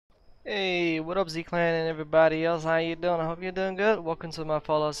Hey, what up Z-Clan and everybody else, how you doing? I hope you're doing good. Welcome to my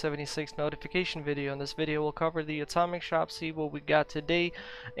Fallout 76 notification video. In this video we'll cover the Atomic Shop, see what we got today,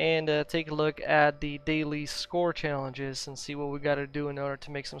 and take a look at the daily score challenges and see what we gotta do in order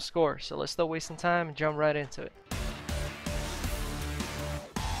to make some scores. So let's stop wasting time and jump right into it.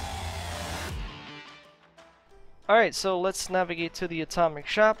 Alright, so let's navigate to the Atomic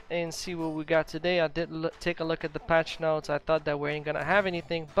Shop and see what we got today. I did take a look at the patch notes. I thought that we ain't gonna have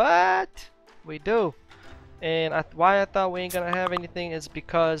anything, but we do. And why I thought we ain't gonna have anything is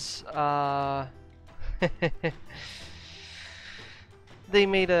because they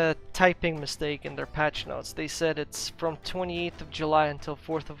made a typing mistake in their patch notes. They said it's from 28th of July until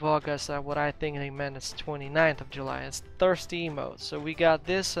 4th of August. What I think they meant is 29th of July. It's Thirsty Emote. So we got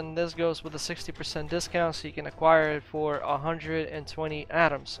this, and this goes with a 60% discount, so you can acquire it for 120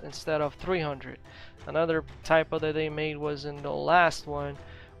 atoms instead of 300. Another typo that they made was in the last one,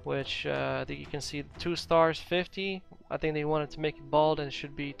 which I think you can see 2 stars 50. I think they wanted to make it bold, and it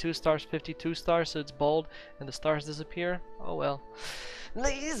should be 2 stars 50, 2 stars, so it's bold and the stars disappear. Oh well.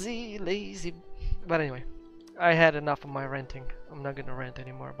 Lazy. But anyway, I had enough of my ranting. I'm not gonna rant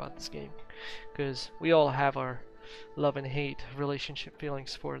anymore about this game, because we all have our love and hate relationship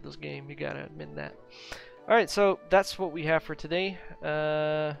feelings for this game. You gotta admit that. Alright, so that's what we have for today.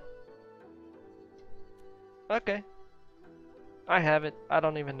 Okay. I have it. I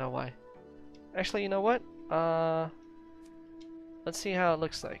don't even know why. Actually, you know what? Let's see how it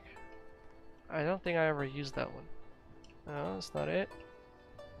looks like. I don't think I ever used that one. No, that's not it.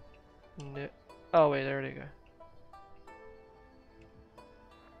 No. Oh wait, there you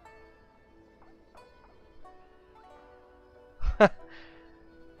go.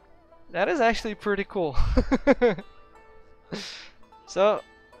 That is actually pretty cool. So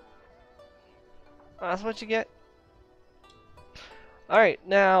that's what you get. Alright,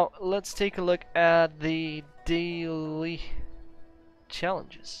 now let's take a look at the daily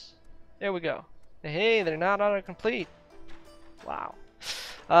challenges. There we go. Hey, they're not autocomplete. Wow.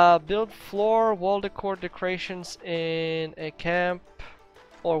 Build floor wall decor decorations in a camp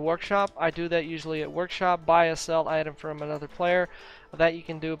or workshop. I do that usually at workshop. Buy a sell item from another player. That you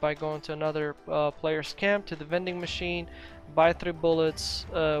can do by going to another player's camp, to the vending machine, buy 3 bullets,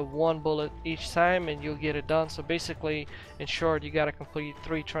 1 bullet each time, and you'll get it done. So basically, in short, you gotta complete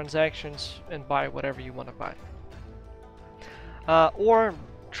 3 transactions and buy whatever you want to buy. Or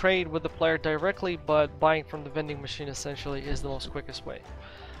trade with the player directly, but buying from the vending machine essentially is the most quickest way.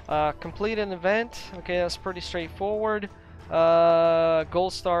 Complete an event. Okay, that's pretty straightforward.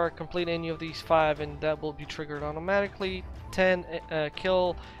 Gold star, complete any of these 5 and that will be triggered automatically. 10,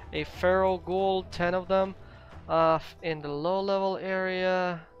 kill a feral ghoul, 10 of them. In the low level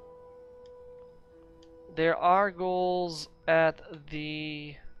area, there are ghouls at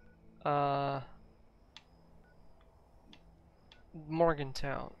the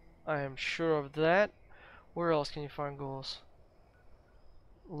Morgantown. I am sure of that. Where else can you find ghouls?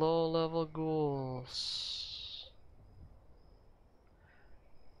 Low level ghouls.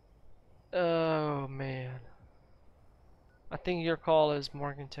 Oh man. I think your call is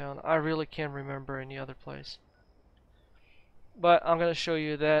Morgantown. I really can't remember any other place. But I'm gonna show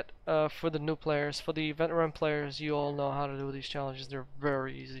you that for the new players. For the veteran players, you all know how to do these challenges. They're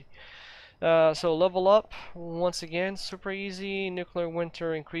very easy. So level up, once again, super easy. Nuclear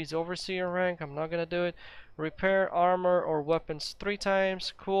winter, increase overseer rank. I'm not gonna do it. Repair armor or weapons 3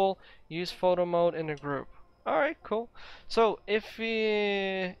 times. Cool. Use photo mode in a group. Alright, cool. So if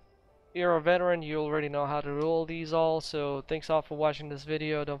you're a veteran, you already know how to do all these all. So thanks all for watching this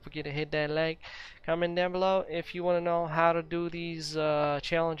video. Don't forget to hit that like, comment down below if you want to know how to do these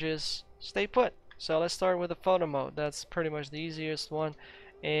challenges. Stay put. So let's start with the photo mode. That's pretty much the easiest one.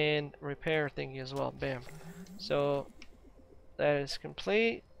 And repair thingy as well. Bam. So that is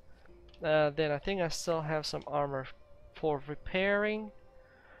complete. Then I think I still have some armor for repairing.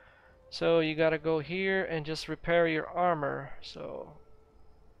 So you gotta go here and just repair your armor. So,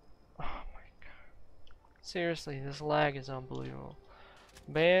 oh my god, seriously, this lag is unbelievable.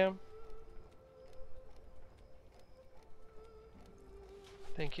 Bam.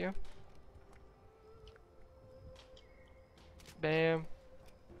 Thank you. Bam.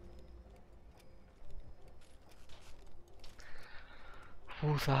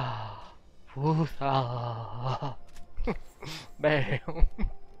 Wootha. Wootha. Bam.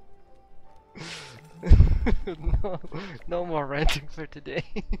 No, no more ranting for today.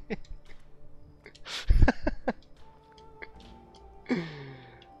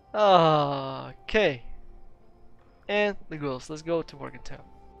 Okay. And the ghouls. Let's go to Morgantown.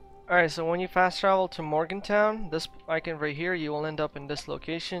 Alright, so when you fast travel to Morgantown, this icon right here, you will end up in this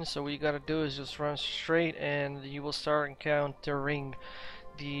location. So what you gotta do is just run straight and you will start encountering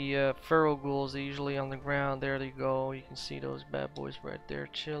the feral ghouls. They're usually on the ground. There they go. You can see those bad boys right there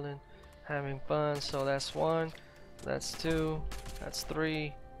chilling, having fun. So that's one, that's two, that's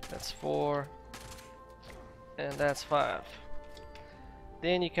three, that's four, and that's five.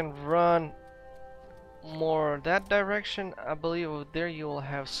 Then you can run more that direction. I believe over there you will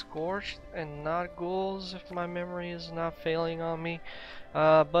have scorched and not ghouls, if my memory is not failing on me.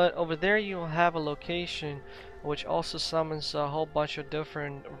 But over there you will have a location which also summons a whole bunch of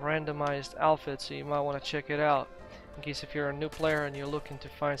different randomized outfits, so you might want to check it out in case if you're a new player and you're looking to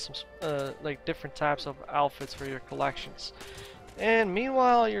find some like different types of outfits for your collections. And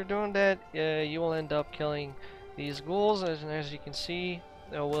meanwhile you're doing that, you will end up killing these ghouls, as you can see.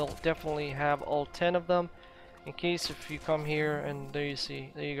 We'll definitely have all 10 of them. In case if you come here and there you see,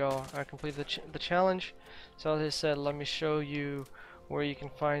 there you go, I completed the challenge. So as I said, let me show you where you can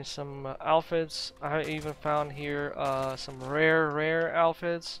find some outfits. I even found here some rare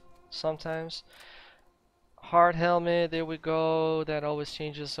outfits sometimes. Hard helmet, there we go, that always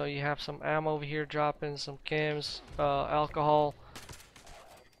changes. So you have some ammo over here dropping, some chems, alcohol.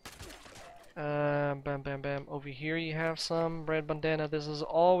 Bam bam bam. Over here you have some red bandana. This is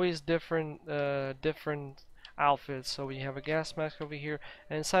always different outfits. So we have a gas mask over here,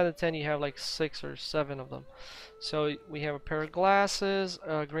 and inside the tent you have like 6 or 7 of them. So we have a pair of glasses,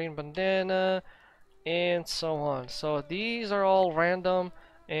 a green bandana, and so on. So these are all random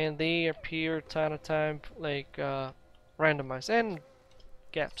and they appear time to time, like randomized. And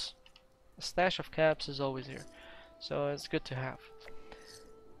caps. A stash of caps is always here, so it's good to have.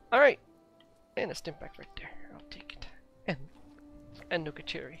 Alright. And a stim pack right there. I'll take it. And Nuka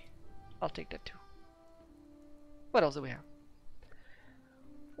Cherry. I'll take that too. What else do we have?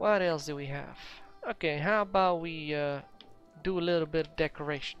 What else do we have? Okay, how about we do a little bit of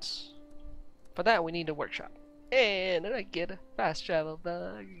decorations. For that we need a workshop. And then I get a fast travel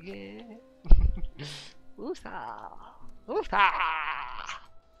bug again. Woosah! Woosah!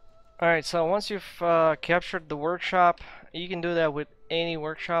 Alright, so once you've captured the workshop, you can do that with any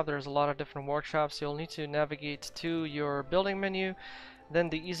workshop. There's a lot of different workshops. You'll need to navigate to your building menu. Then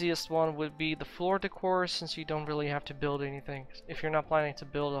the easiest one would be the floor decor, since you don't really have to build anything. If you're not planning to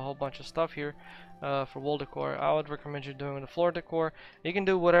build a whole bunch of stuff here for wall decor, I would recommend you doing the floor decor. You can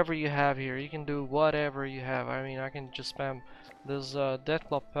do whatever you have here. You can do whatever you have. I mean, I can just spam this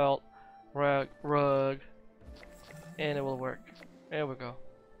Deathclaw pelt rug and it will work. There we go.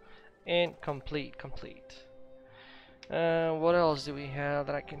 And complete. What else do we have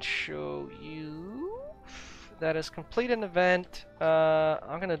that I can show you? That is complete an event.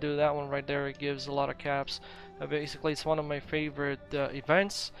 I'm gonna do that one right there. It gives a lot of caps. Basically, it's one of my favorite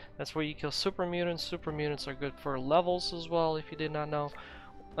events. That's where you kill super mutants. Super mutants are good for levels as well, if you did not know.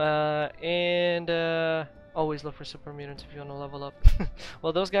 Always look for super mutants if you want to level up.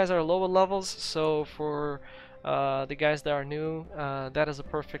 Well, those guys are lower levels, so for the guys that are new, that is a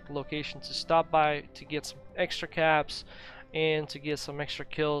perfect location to stop by to get some extra caps and to get some extra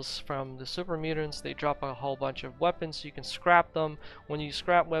kills from the super mutants. They drop a whole bunch of weapons, so you can scrap them. When you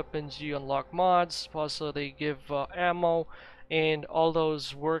scrap weapons, you unlock mods. Also, they give ammo, and all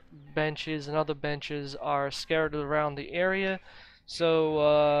those workbenches and other benches are scattered around the area.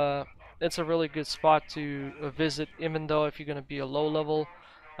 So it's a really good spot to visit, even though if you're going to be a low level.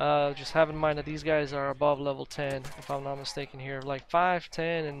 Just have in mind that these guys are above level 10, if I'm not mistaken here. Like 5,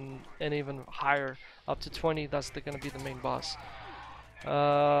 10, and even higher, up to 20, that's going to be the main boss.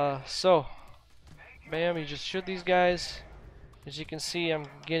 So, bam, you just shoot these guys. As you can see, I'm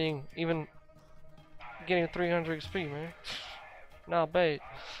getting 300 XP, man. Not bad.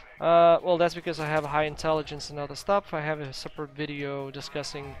 Well, that's because I have high intelligence and other stuff. I have a separate video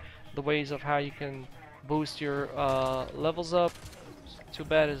discussing the ways of how you can boost your levels up. Too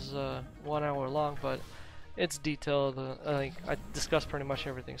bad it's 1 hour long, but it's detailed. I discussed pretty much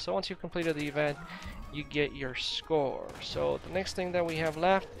everything. So once you've completed the event, you get your score. So the next thing that we have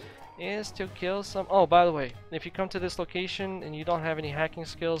left is to kill some. Oh, by the way, if you come to this location and you don't have any hacking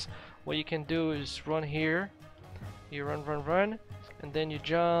skills, what you can do is run here. You run, and then you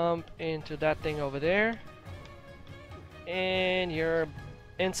jump into that thing over there, and you're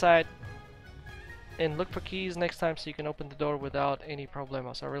inside. And look for keys next time so you can open the door without any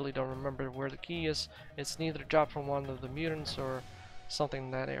problemos. I really don't remember where the key is. It's neither dropped from one of the mutants or something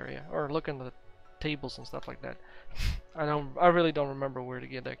in that area. Or look in the tables and stuff like that. I really don't remember where to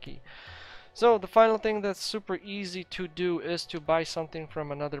get that key. So the final thing that's super easy to do is to buy something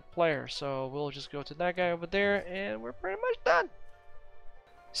from another player. So we'll just go to that guy over there and we're pretty much done.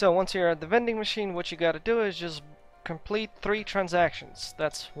 So once you're at the vending machine, what you gotta do is just complete 3 transactions.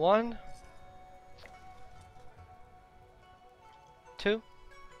 That's 1, 2,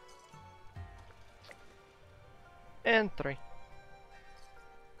 and 3.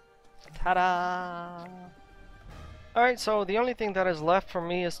 Ta-da! Alright, so the only thing that is left for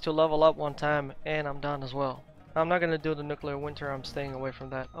me is to level up one time, and I'm done as well. I'm not gonna do the nuclear winter, I'm staying away from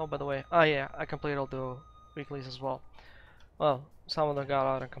that. Oh, by the way, oh yeah, I completed all the weeklies as well. Well, some of them got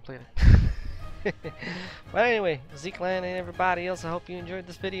out and completed. But anyway, Z-Clan and everybody else, I hope you enjoyed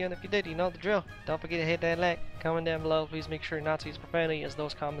this video, and if you did, you know the drill. Don't forget to hit that like, comment down below, please make sure not to use profanity, as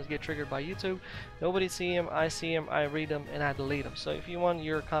those comments get triggered by YouTube. Nobody see them, I see them, I read them, and I delete them. So if you want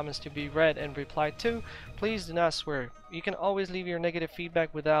your comments to be read and replied to, please do not swear. You can always leave your negative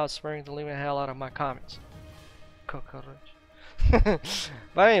feedback without swearing to leave the hell out of my comments. But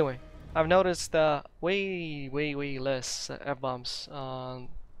anyway, I've noticed way less F-bombs on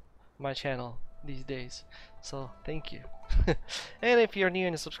my channel these days, so thank you. And if you're new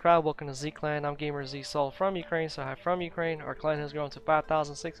and subscribe, welcome to Z-Clan. I'm Gamer Z Soul from Ukraine, so hi from Ukraine. Our clan has grown to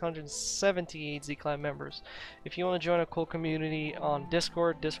 5,678 Z-Clan members. If you want to join a cool community on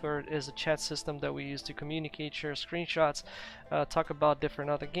Discord, Discord is a chat system that we use to communicate, share screenshots, talk about different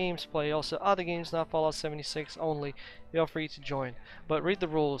other games, play also other games, not Fallout 76 only. Feel free to join, but read the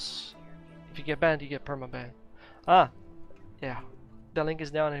rules. If you get banned, you get permaban. Yeah, the link is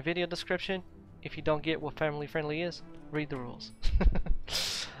down in the video description. If you don't get what family friendly is, read the rules.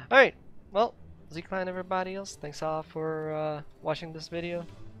 Alright, well, Z-Clan everybody else, thanks all for watching this video.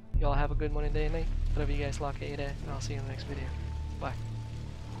 Y'all have a good morning, day, and night. Whatever you guys like at, and I'll see you in the next video. Bye.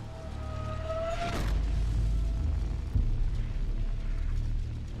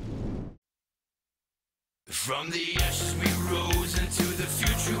 From the ashes we rose, into the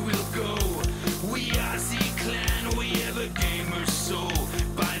future we'll go. We are Z-Clan, we have a gamer's soul.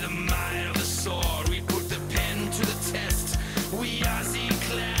 By the might of the sword, we put the pen to the test. We are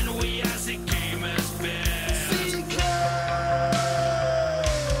Z-Clan, we are Z-Gamers best. Z-Clan,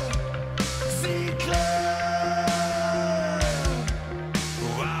 Z-Clan.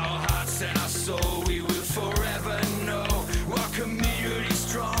 Our hearts and our soul, we will forever know. Our community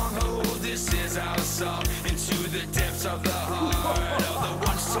stronghold, this is our song. Into the depths of the heart of the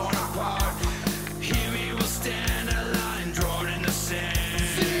ones torn apart. Here we will stand, a line drawn in the sand.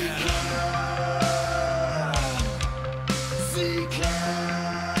 Z-Clan,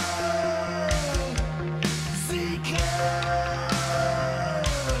 Z-Clan, Z-Clan.